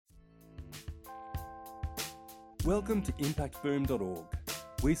Welcome to impactboom.org.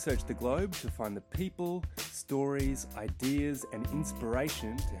 We search the globe to find the people, stories, ideas, and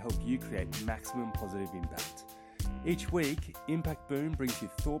inspiration to help you create maximum positive impact. Each week, Impact Boom brings you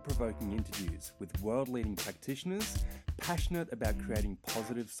thought-provoking interviews with world-leading practitioners passionate about creating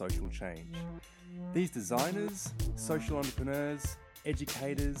positive social change. These designers, social entrepreneurs,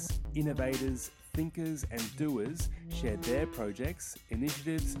 educators, innovators, thinkers and doers share their projects,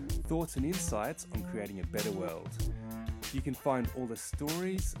 initiatives, thoughts and insights on creating a better world. You can find all the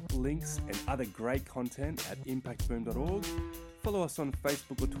stories, links and other great content at impactboom.org. Follow us on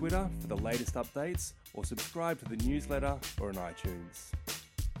Facebook or Twitter for the latest updates, or subscribe to the newsletter or on iTunes.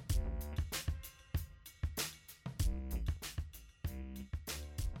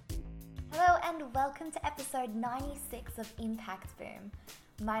 Hello and welcome to episode 96 of Impact Boom.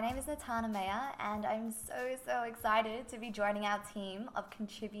 My name is Natana Meyer and I'm so excited to be joining our team of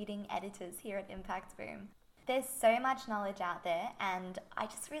contributing editors here at Impact Boom. There's so much knowledge out there and I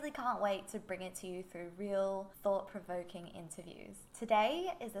just really can't wait to bring it to you through real, thought-provoking interviews.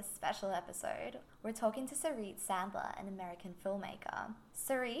 Today is a special episode. We're talking to Sarit Sandler, an American filmmaker.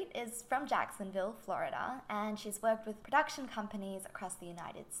 Sarit is from Jacksonville, Florida, and she's worked with production companies across the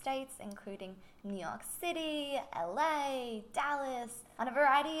United States, including New York City, LA, Dallas, on a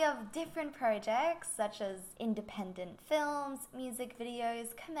variety of different projects such as independent films, music videos,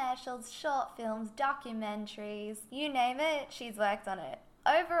 commercials, short films, documentaries, you name it, she's worked on it.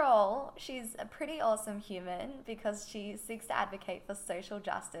 Overall, she's a pretty awesome human because she seeks to advocate for social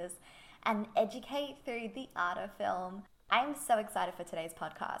justice and educate through the art of film. I'm so excited for today's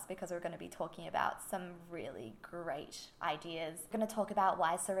podcast because we're going to be talking about some really great ideas. We're going to talk about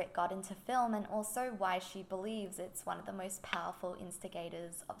why Sarit got into film and also why she believes it's one of the most powerful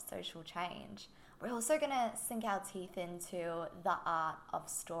instigators of social change. We're also going to sink our teeth into the art of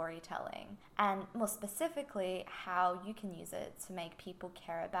storytelling and more specifically how you can use it to make people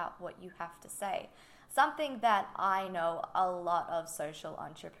care about what you have to say. Something that I know a lot of social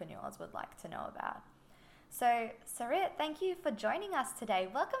entrepreneurs would like to know about. So, Sarit, thank you for joining us today.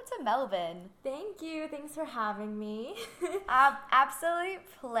 Welcome to Melbourne. Thank you. Thanks for having me. Absolute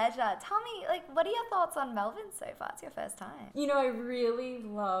pleasure. Tell me, what are your thoughts on Melbourne so far? It's your first time. You know, I really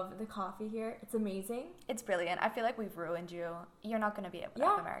love the coffee here. It's amazing. It's brilliant. I feel like we've ruined you. You're not going to be able to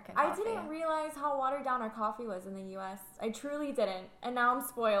have American coffee. I didn't realize how watered down our coffee was in the U.S. I truly didn't. And now I'm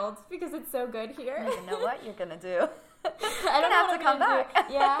spoiled because it's so good here. You know what you're going to do? I don't have to come back.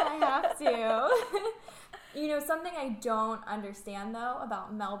 Yeah, I have to. You know, something I don't understand, though,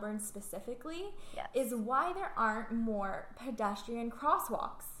 about Melbourne specifically is why there aren't more pedestrian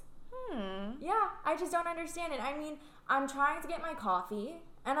crosswalks. Yeah, I just don't understand it. I mean, I'm trying to get my coffee,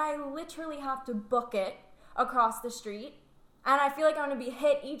 and I literally have to book it across the street, and I feel like I'm going to be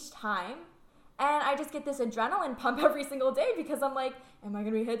hit each time. And I just get this adrenaline pump every single day because I'm like, am I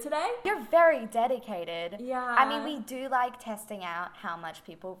going to be hit today? You're very dedicated. Yeah. I mean, we do like testing out how much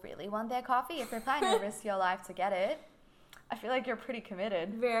people really want their coffee. If you're planning to risk your life to get it, I feel like you're pretty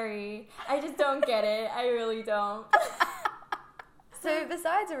committed. Very. I just don't get it. I really don't. So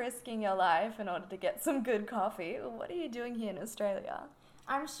besides risking your life in order to get some good coffee, what are you doing here in Australia?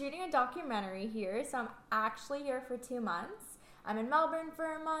 I'm shooting a documentary here, so I'm actually here for 2 months. I'm in Melbourne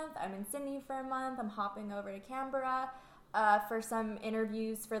for a month, I'm in Sydney for a month, I'm hopping over to Canberra for some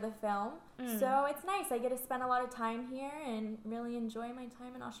interviews for the film. So it's nice. I get to spend a lot of time here and really enjoy my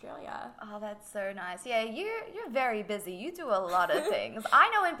time in Australia. Oh, that's so nice. Yeah, you're very busy. You do a lot of things.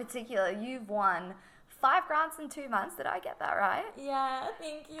 I know in particular you've won 5 grants in 2 months. Did I get that right? Yeah,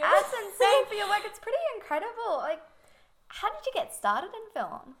 thank you. That's insane for your work. It's pretty incredible. How did you get started in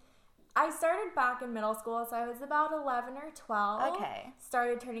film? I started back in middle school, so I was about 11 or 12. Okay.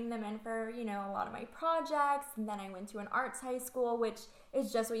 Started turning them in for, a lot of my projects, and then I went to an arts high school, which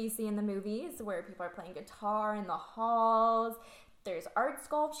is just what you see in the movies, where people are playing guitar in the halls. There's art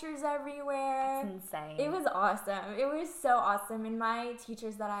sculptures everywhere. It's insane. It was awesome. It was so awesome, and my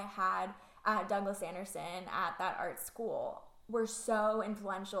teachers that I had at Douglas Anderson at that art school were so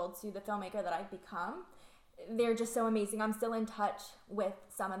influential to the filmmaker that I've become. They're just so amazing. I'm still in touch with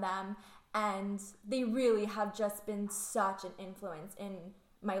some of them, and they really have just been such an influence in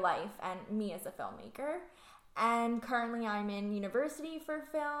my life and me as a filmmaker. And currently I'm in university for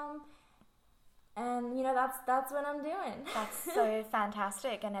film, and that's what I'm doing. That's so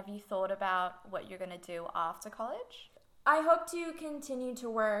fantastic. And have you thought about what you're going to do after college? I hope to continue to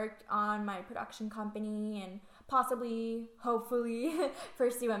work on my production company and possibly, hopefully,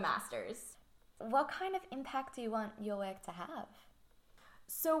 pursue a master's. What kind of impact do you want your work to have?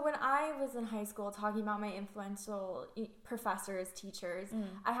 So when I was in high school talking about my influential professors, teachers,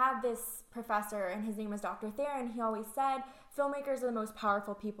 I had this professor and his name was Dr. Thayer, and he always said, filmmakers are the most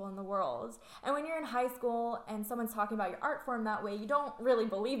powerful people in the world. And when you're in high school and someone's talking about your art form that way, you don't really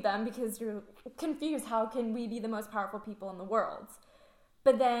believe them because you're confused. How can we be the most powerful people in the world?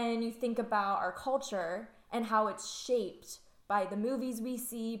 But then you think about our culture and how it's shaped by the movies we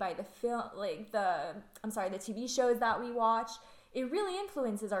see, by the the TV shows that we watch. It really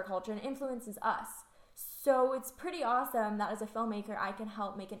influences our culture and influences us. So it's pretty awesome that as a filmmaker, I can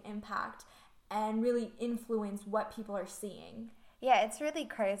help make an impact and really influence what people are seeing. Yeah, it's really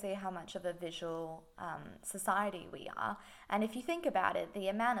crazy how much of a visual society we are. And if you think about it, the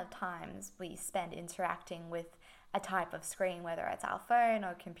amount of times we spend interacting with a type of screen, whether it's our phone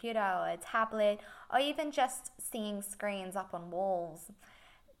or computer or a tablet, or even just seeing screens up on walls,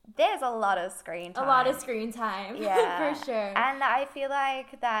 there's a lot of screen time. A lot of screen time, yeah, for sure. And I feel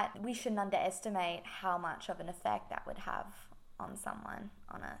like that we shouldn't underestimate how much of an effect that would have on someone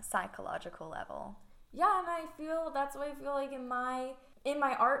on a psychological level. Yeah, and that's why I feel like in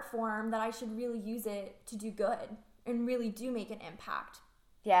my art form that I should really use it to do good and really do make an impact.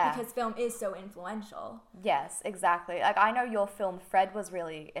 Yeah. Because film is so influential. Yes, exactly. Like, I know your film Fred was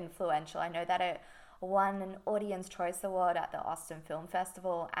really influential. I know that it won an Audience Choice Award at the Austin Film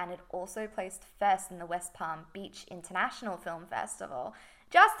Festival, and it also placed first in the West Palm Beach International Film Festival,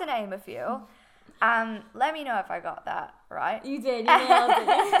 just to name a few. Let me know if I got that right. You did. You nailed it.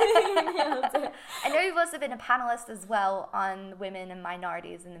 You nailed it. I know you've also been a panelist as well on Women and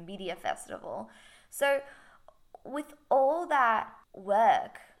Minorities in the Media Festival. So with all that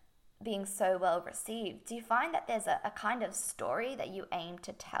work being so well received, do you find that there's a kind of story that you aim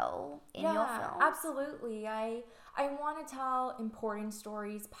to tell in your films? Absolutely. I want to tell important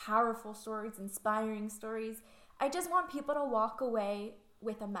stories, powerful stories, inspiring stories. I just want people to walk away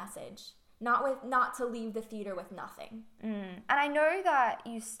with a message, not to leave the theater with nothing. And I know that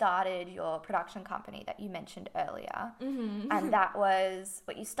you started your production company that you mentioned earlier, and that was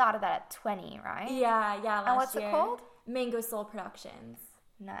what you started that at 20, right? Yeah, last year. And what's it called? Mango Soul Productions.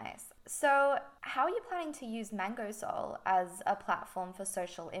 Nice. So how are you planning to use Mango Soul as a platform for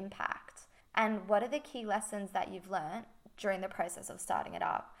social impact? And what are the key lessons that you've learned during the process of starting it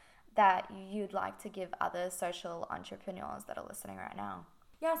up that you'd like to give other social entrepreneurs that are listening right now?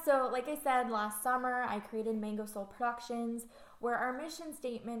 Yeah, so like I said, last summer I created Mango Soul Productions, where our mission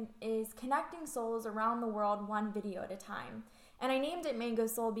statement is connecting souls around the world one video at a time. And I named it Mango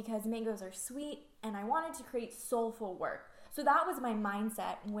Soul because mangoes are sweet and I wanted to create soulful work. So that was my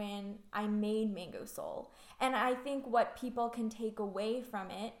mindset when I made Mango Soul. And I think what people can take away from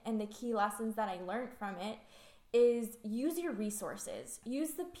it and the key lessons that I learned from it is use your resources.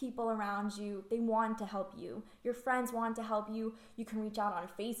 Use the people around you. They want to help you. Your friends want to help you. You can reach out on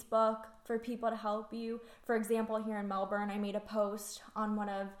Facebook for people to help you. For example, here in Melbourne, I made a post on one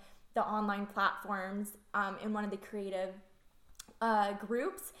of the online platforms in one of the creative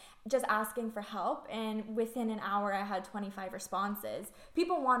groups just asking for help, and within an hour I had 25 responses.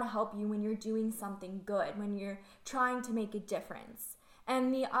 People want to help you when you're doing something good, when you're trying to make a difference.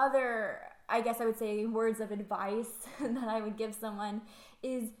 And the other, I guess I would say, words of advice that I would give someone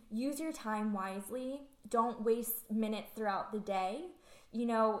is use your time wisely. Don't waste minutes throughout the day. You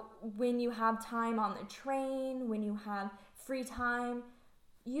know, when you have time on the train, when you have free time,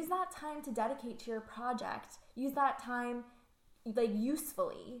 use that time to dedicate to your project. Use that time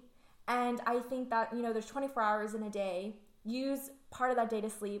usefully. And I think that, there's 24 hours in a day. Use part of that day to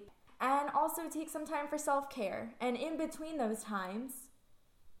sleep, and also take some time for self-care. And in between those times,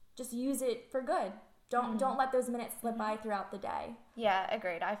 just use it for good. Don't let those minutes slip by throughout the day. Yeah,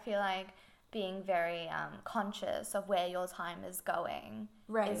 agreed. I feel like being very conscious of where your time is going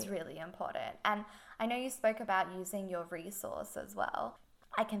is really important. And I know you spoke about using your resource as well.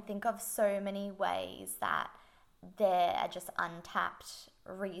 I can think of so many ways that there are just untapped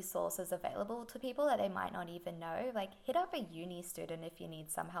resources available to people that they might not even know. Like, hit up a uni student if you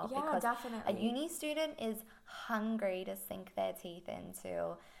need some help. Yeah, because definitely. A uni student is hungry to sink their teeth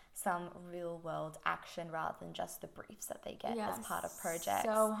into some real world action rather than just the briefs that they get as part of projects.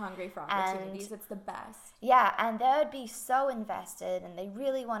 So hungry for opportunities. It's the best. Yeah, and they would be so invested, and they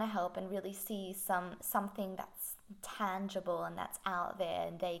really want to help and really see something that's tangible and that's out there,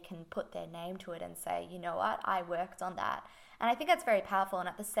 and they can put their name to it and say, you know what, I worked on that. And I think that's very powerful, and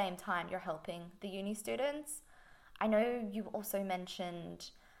at the same time you're helping the uni students. I know you also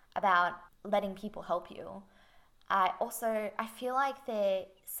mentioned about letting people help you. I feel like there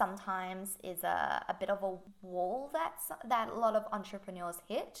sometimes is a bit of a wall that a lot of entrepreneurs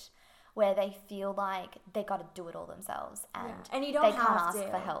hit where they feel like they got to do it all themselves and you don't they have can't ask to.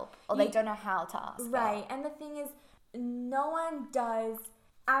 for help, or they don't know how to ask for Right. help. And the thing is, no one does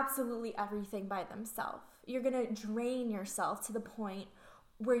absolutely everything by themselves. You're going to drain yourself to the point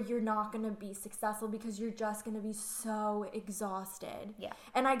where you're not going to be successful because you're just going to be so exhausted. Yeah.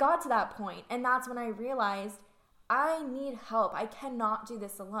 And I got to that point, and that's when I realized I need help. I cannot do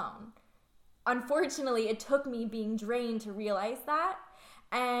this alone. Unfortunately, it took me being drained to realize that,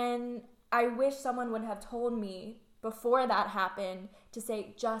 and I wish someone would have told me before that happened to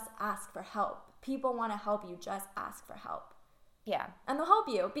say, just ask for help. People want to help you, just ask for help. Yeah. And they'll help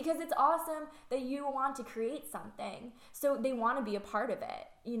you because it's awesome that you want to create something. So they want to be a part of it,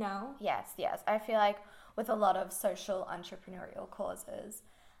 you know? Yes. I feel like with a lot of social entrepreneurial causes,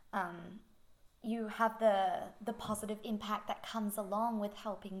 you have the positive impact that comes along with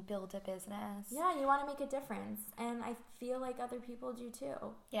helping build a business. Yeah, you want to make a difference. And I feel like other people do too.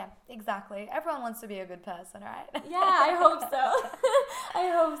 Yeah, exactly. Everyone wants to be a good person, right? Yeah, I hope so.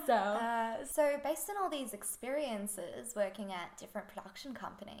 I hope so. So based on all these experiences working at different production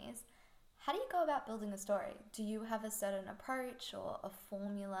companies, how do you go about building a story? Do you have a certain approach or a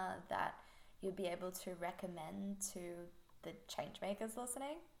formula that you'd be able to recommend to the change makers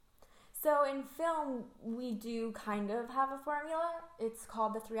listening? So in film, we do kind of have a formula. It's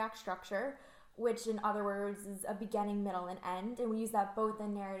called the 3-act structure, which in other words is a beginning, middle, and end. And we use that both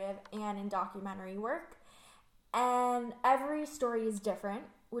in narrative and in documentary work. And every story is different,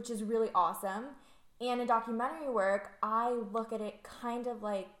 which is really awesome. And in documentary work, I look at it kind of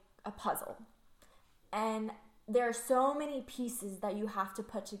like a puzzle. And there are so many pieces that you have to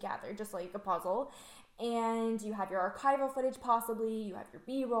put together, just like a puzzle. And you have your archival footage possibly, you have your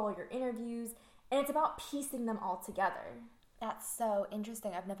B-roll, your interviews, and it's about piecing them all together. That's so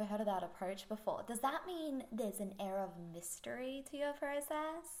interesting. I've never heard of that approach before. Does that mean there's an air of mystery to your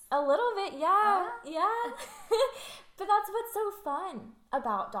process? A little bit, yeah. Yeah. But that's what's so fun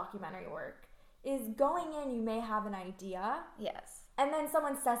about documentary work, is going in, you may have an idea. Yes. And then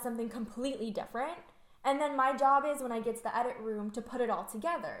someone says something completely different. And then my job is, when I get to the edit room, to put it all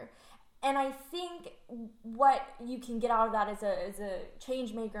together. And I think what you can get out of that as a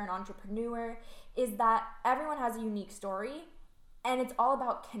change maker and entrepreneur is that everyone has a unique story, and it's all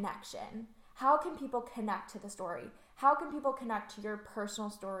about connection. How can people connect to the story? How can people connect to your personal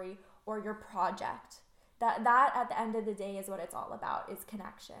story or your project? That at the end of the day is what it's all about, is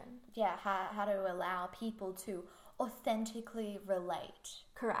connection. Yeah, how to allow people to authentically relate.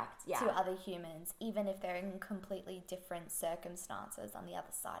 Correct, yeah. To other humans, even if they're in completely different circumstances on the other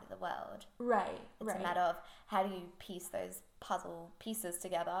side of the world. Right. It's a matter of how do you piece those puzzle pieces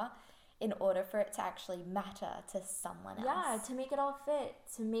together in order for it to actually matter to someone else. Yeah, to make it all fit,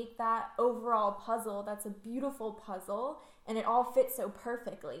 to make that overall puzzle that's a beautiful puzzle, and it all fits so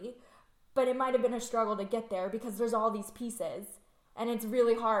perfectly. But it might have been a struggle to get there because there's all these pieces. And it's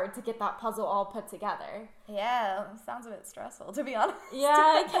really hard to get that puzzle all put together. Yeah, sounds a bit stressful, to be honest.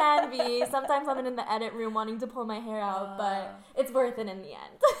 Yeah, it can be. Sometimes I'm in the edit room wanting to pull my hair out, but it's worth it in the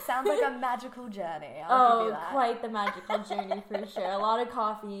end. Sounds like a magical journey. I'll give you that. Quite the magical journey for sure. A lot of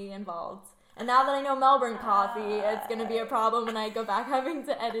coffee involved. And now that I know Melbourne coffee, it's going to be a problem when I go back having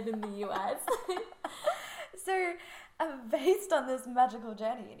to edit in the US. So, based on this magical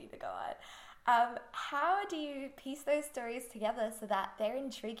journey you need to go on, how do you piece those stories together so that they're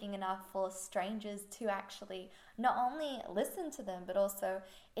intriguing enough for strangers to actually not only listen to them, but also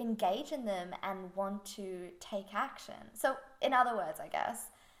engage in them and want to take action? So, in other words, I guess,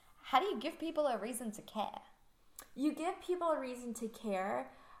 how do you give people a reason to care? You give people a reason to care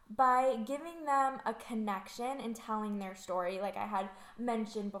by giving them a connection and telling their story, like I had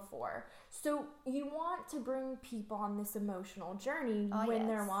mentioned before. So you want to bring people on this emotional journey when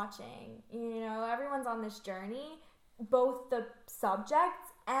they're watching. You know, everyone's on this journey, both the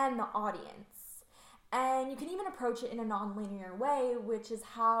subject and the audience. And you can even approach it in a non-linear way, which is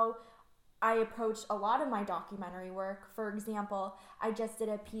how I approached a lot of my documentary work. For example, I just did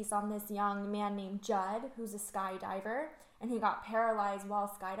a piece on this young man named Judd, who's a skydiver. And he got paralyzed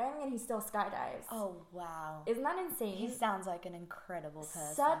while skydiving, and he still skydives. Oh, wow. Isn't that insane? He sounds like an incredible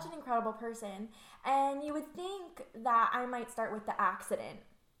person. Such an incredible person. And you would think that I might start with the accident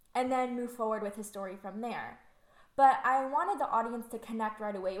and then move forward with his story from there. But I wanted the audience to connect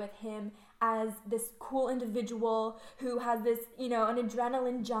right away with him as this cool individual who has this, you know, an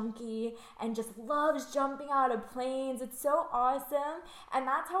adrenaline junkie and just loves jumping out of planes. It's so awesome. And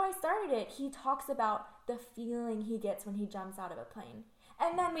that's how I started it. He talks about the feeling he gets when he jumps out of a plane.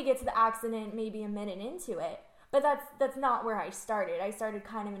 And then we get to the accident maybe a minute into it. But that's not where I started. I started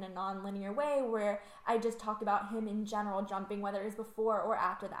kind of in a non-linear way where I just talked about him in general jumping, whether it was before or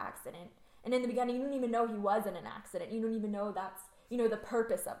after the accident. And in the beginning, you didn't even know he was in an accident. You don't even know that's, the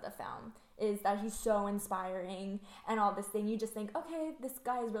purpose of the film is that he's so inspiring and all this thing. You just think, okay, this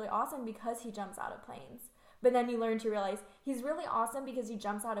guy is really awesome because he jumps out of planes. But then you learn to realize he's really awesome because he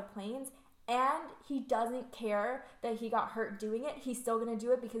jumps out of planes and he doesn't care that he got hurt doing it. He's still going to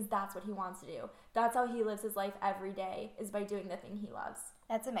do it because that's what he wants to do. That's how he lives his life every day, is by doing the thing he loves.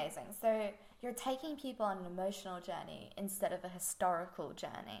 That's amazing. So you're taking people on an emotional journey instead of a historical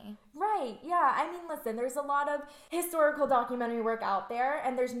journey. Right, yeah. I mean, listen, there's a lot of historical documentary work out there,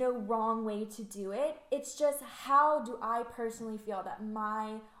 and there's no wrong way to do it. It's just, how do I personally feel that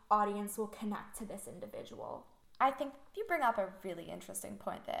my audience will connect to this individual? I think you bring up a really interesting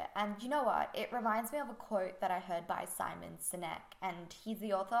point there. And you know what? It reminds me of a quote that I heard by Simon Sinek. And he's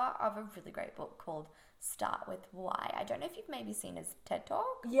the author of a really great book called Start With Why. I don't know if you've maybe seen his TED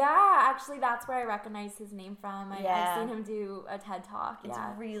Talk. Yeah, actually, that's where I recognize his name from. I've seen him do a TED Talk. It's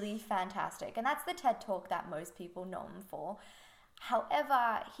really fantastic. And that's the TED Talk that most people know him for.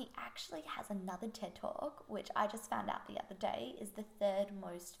 However, he actually has another TED Talk, which I just found out the other day is the third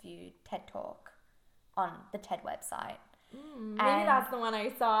most viewed TED Talk on the TED website. Maybe that's the one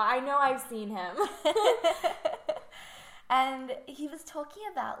I saw. I know I've seen him. And he was talking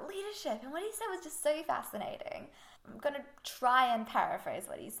about leadership, and what he said was just so fascinating. I'm going to try and paraphrase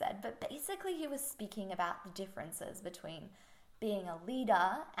what he said, but basically he was speaking about the differences between being a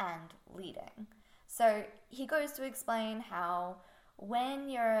leader and leading. So he goes to explain how when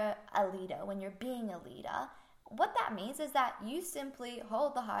you're a leader, when you're being a leader, what that means is that you simply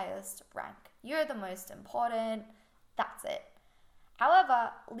hold the highest rank. You're the most important. That's it. However,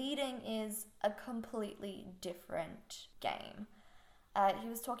 leading is a completely different game. He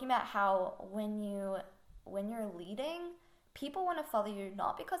was talking about how when you're leading, people want to follow you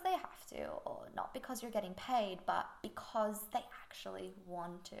not because they have to or not because you're getting paid, but because they actually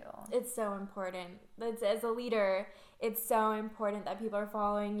want to. It's so important. As a leader, it's so important that people are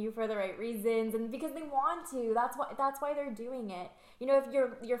following you for the right reasons and because they want to. That's why they're doing it. If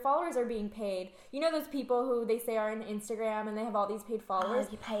your followers are being paid, those people who they say are on Instagram and they have all these paid followers.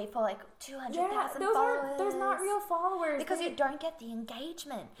 You pay for like 200,000 followers. Those not real followers. Because you don't get the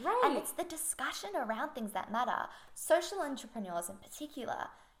engagement. Right. And it's the discussion around things that matter. Social entrepreneurs in particular,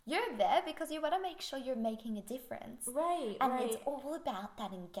 you're there because you want to make sure you're making a difference. Right, and it's all about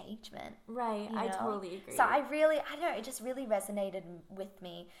that engagement. Right, I totally agree. So I don't know, it just really resonated with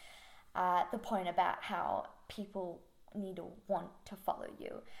me, the point about how people need to want to follow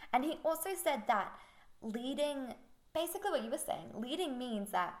you. And he also said that leading, basically what you were saying, leading means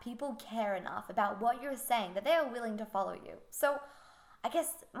that people care enough about what you're saying that they are willing to follow you. So I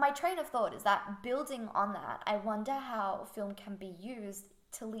guess my train of thought is that building on that, I wonder how film can be used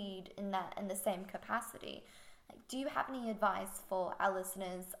to lead in the same capacity. Like, do you have any advice for our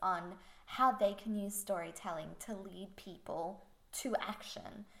listeners on how they can use storytelling to lead people to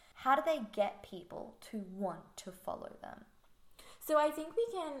action? How do they get people to want to follow them? So I think we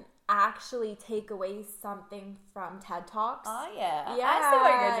can actually take away something from TED Talks. Oh, yeah. Yeah. I see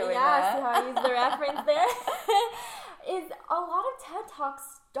what you're doing there. See how I use the reference there? Is a lot of TED Talks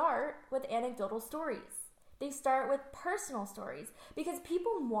start with anecdotal stories. They start with personal stories because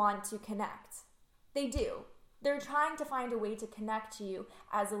people want to connect. They do. They're trying to find a way to connect to you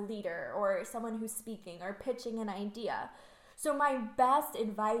as a leader or someone who's speaking or pitching an idea. So my best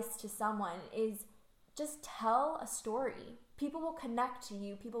advice to someone is just tell a story. People will connect to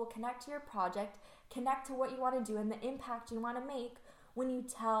you. People will connect to your project, connect to what you want to do and the impact you want to make when you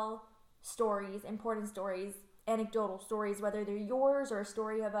tell stories, important stories, anecdotal stories, whether they're yours or a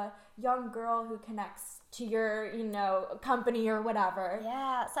story of a young girl who connects to your, company or whatever.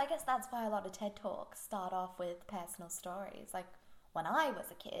 Yeah, so I guess that's why a lot of TED Talks start off with personal stories. Like, when I was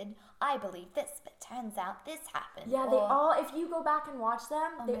a kid, I believed this, but turns out this happened. Yeah, if you go back and watch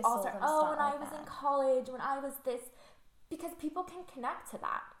them, they all start, when I was in college, when I was this, because people can connect to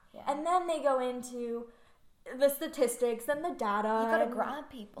that. Yeah. And then they go into the statistics and the data. You got to grab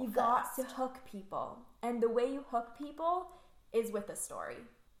people. You got to hook people. And the way you hook people is with a story.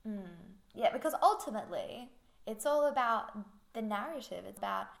 Yeah, because ultimately, it's all about the narrative. It's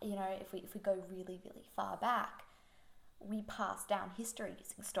about, if we go really, really far back, we pass down history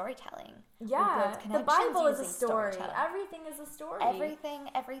using storytelling. Yeah, the Bible is a story. Everything is a story.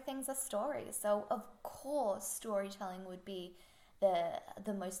 Everything's a story. So of course, storytelling would be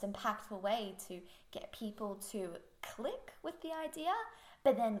the most impactful way to get people to click with the idea,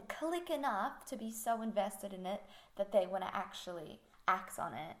 but then click enough to be so invested in it that they want to actually act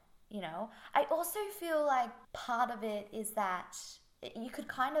on it. you know? I also feel like part of it is that you could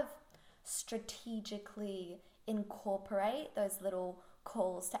kind of strategically incorporate those little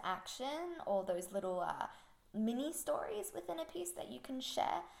calls to action or those little mini stories within a piece that you can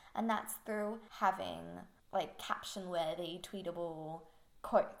share, and that's through having like caption worthy tweetable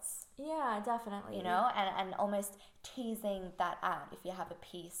quotes. Yeah, definitely. You know, and almost teasing that out. If you have a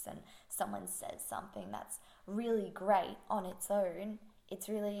piece and someone says something that's really great on its own, it's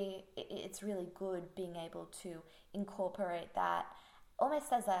really good being able to incorporate that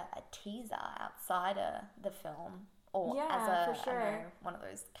almost as a teaser outside of the film, or as a, for sure. I don't know, one of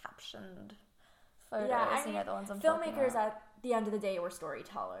those captioned photos, I mean, the ones I'm talking filmmakers about. at the end of the day were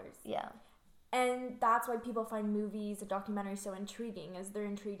storytellers. Yeah. And that's why people find movies and documentaries so intriguing, is they're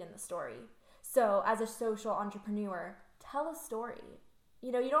intrigued in the story. So as a social entrepreneur, tell a story.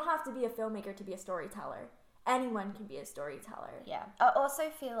 You know, you don't have to be a filmmaker to be a storyteller. Anyone can be a storyteller. Yeah. I also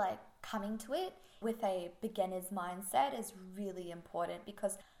feel like coming to it with a beginner's mindset is really important,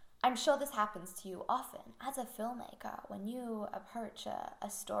 because I'm sure this happens to you often as a filmmaker. When you approach a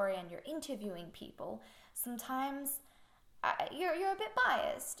story and you're interviewing people, sometimes you're a bit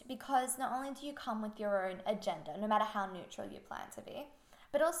biased, because not only do you come with your own agenda, no matter how neutral you plan to be,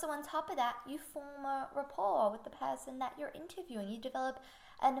 but also on top of that, you form a rapport with the person that you're interviewing. You develop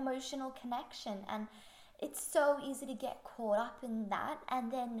an emotional connection, and it's so easy to get caught up in that,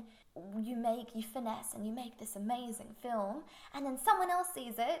 and then you finesse and you make this amazing film, and then someone else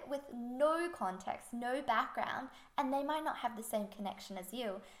sees it with no context, no background, and they might not have the same connection as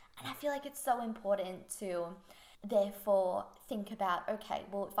you. And I feel like it's so important to therefore think about, okay,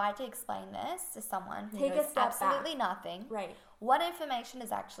 well, if I had to explain this to someone who knows absolutely nothing, right? What information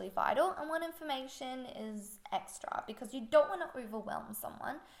is actually vital and what information is extra, because you don't want to overwhelm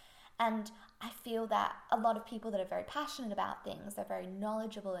someone. And I feel that a lot of people that are very passionate about things, they're very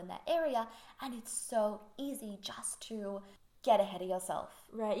knowledgeable in that area, and it's so easy just to get ahead of yourself.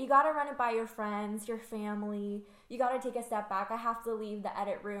 Right. You got to run it by your friends, your family. You got to take a step back. I have to leave the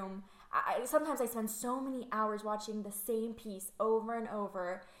edit room. Sometimes I spend so many hours watching the same piece over and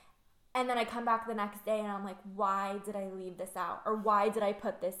over, and then I come back the next day and I'm like, why did I leave this out? Or why did I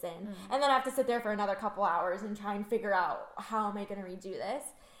put this in? And then I have to sit there for another couple hours and try and figure out, how am I going to redo this?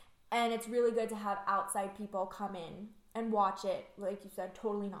 And it's really good to have outside people come in and watch it, like you said,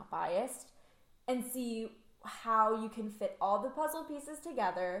 totally not biased, and see how you can fit all the puzzle pieces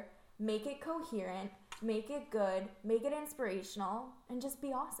together, make it coherent, make it good, make it inspirational, and just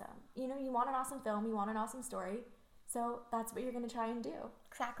be awesome. You know, you want an awesome film, you want an awesome story, so that's what you're going to try and do.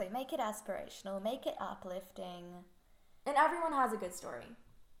 Exactly. Make it aspirational, make it uplifting. And everyone has a good story.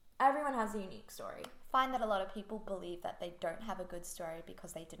 Everyone has a unique story. Find that a lot of people believe that they don't have a good story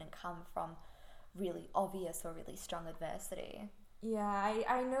because they didn't come from really obvious or really strong adversity. Yeah,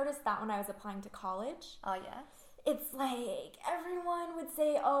 I noticed that when I was applying to college. Oh, yes? It's like everyone would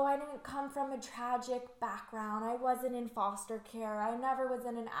say, oh, I didn't come from a tragic background. I wasn't in foster care. I never was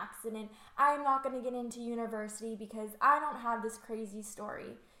in an accident. I'm not going to get into university because I don't have this crazy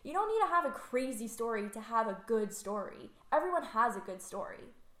story. You don't need to have a crazy story to have a good story. Everyone has a good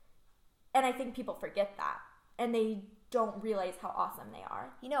story. And I think people forget that, and they don't realize how awesome they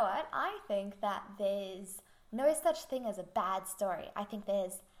are. You know what? I think that there's no such thing as a bad story. I think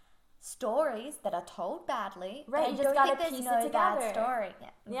there's stories that are told badly. Right, you just gotta piece it together. Bad story. Yeah,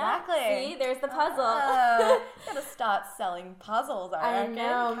 exactly. See, there's the puzzle. Gotta start selling puzzles. I reckon.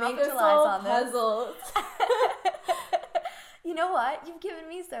 know. Capitalize Mango on puzzles. You know what? You've given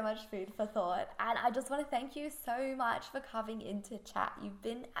me so much food for thought, and I just want to thank you so much for coming in to chat. You've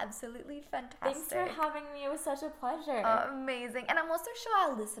been absolutely fantastic. Thanks for having me. It was such a pleasure. Amazing. And I'm also sure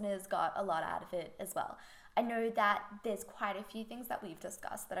our listeners got a lot out of it as well. I know that there's quite a few things that we've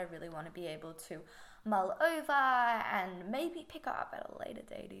discussed that I really want to be able to mull over and maybe pick up at a later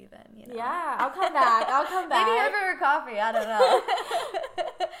date even, you know. Yeah, I'll come back. Maybe over a coffee, I don't know.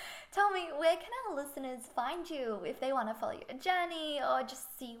 Tell me, where can our listeners find you if they want to follow your journey or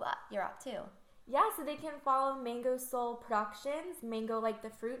just see what you're up to? Yeah, so they can follow Mango Soul Productions, mango like the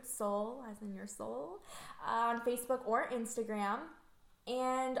fruit, soul as in your soul, on Facebook or Instagram.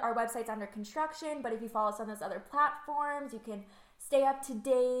 And our website's under construction, but if you follow us on those other platforms, you can stay up to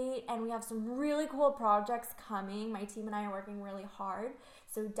date, and we have some really cool projects coming. My team and I are working really hard,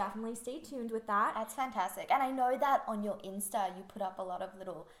 so definitely stay tuned with that. That's fantastic. And I know that on your Insta, you put up a lot of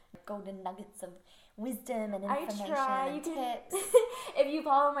little golden nuggets of wisdom and information and tips. If you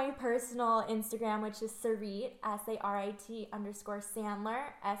follow my personal Instagram, which is Sarit,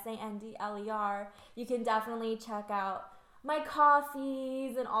 SARIT_Sandler, SANDLER, you can definitely check out my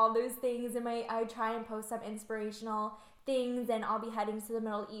coffees and all those things, and I try and post some inspirational things, and I'll be heading to the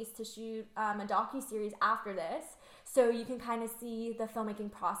Middle East to shoot a docuseries after this. So you can kind of see the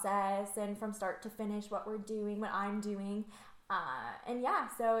filmmaking process and from start to finish what we're doing, what I'm doing. And yeah,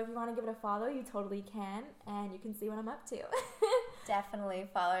 so if you want to give it a follow, you totally can, and you can see what I'm up to. Definitely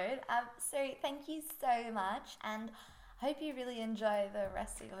followed. So thank you so much, and hope you really enjoy the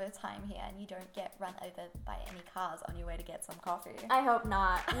rest of your time here and you don't get run over by any cars on your way to get some coffee. I hope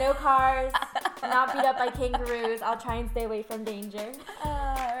not. No cars, not beat up by kangaroos. I'll try and stay away from danger.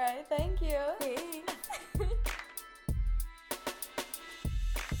 All right, thank you. Thanks.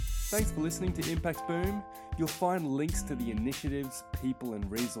 Thanks for listening to Impact Boom. You'll find links to the initiatives, people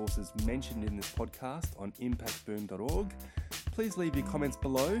and resources mentioned in this podcast on impactboom.org. Please leave your comments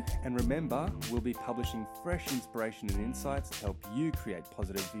below, and remember, we'll be publishing fresh inspiration and insights to help you create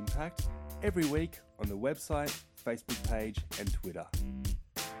positive impact every week on the website, Facebook page and Twitter.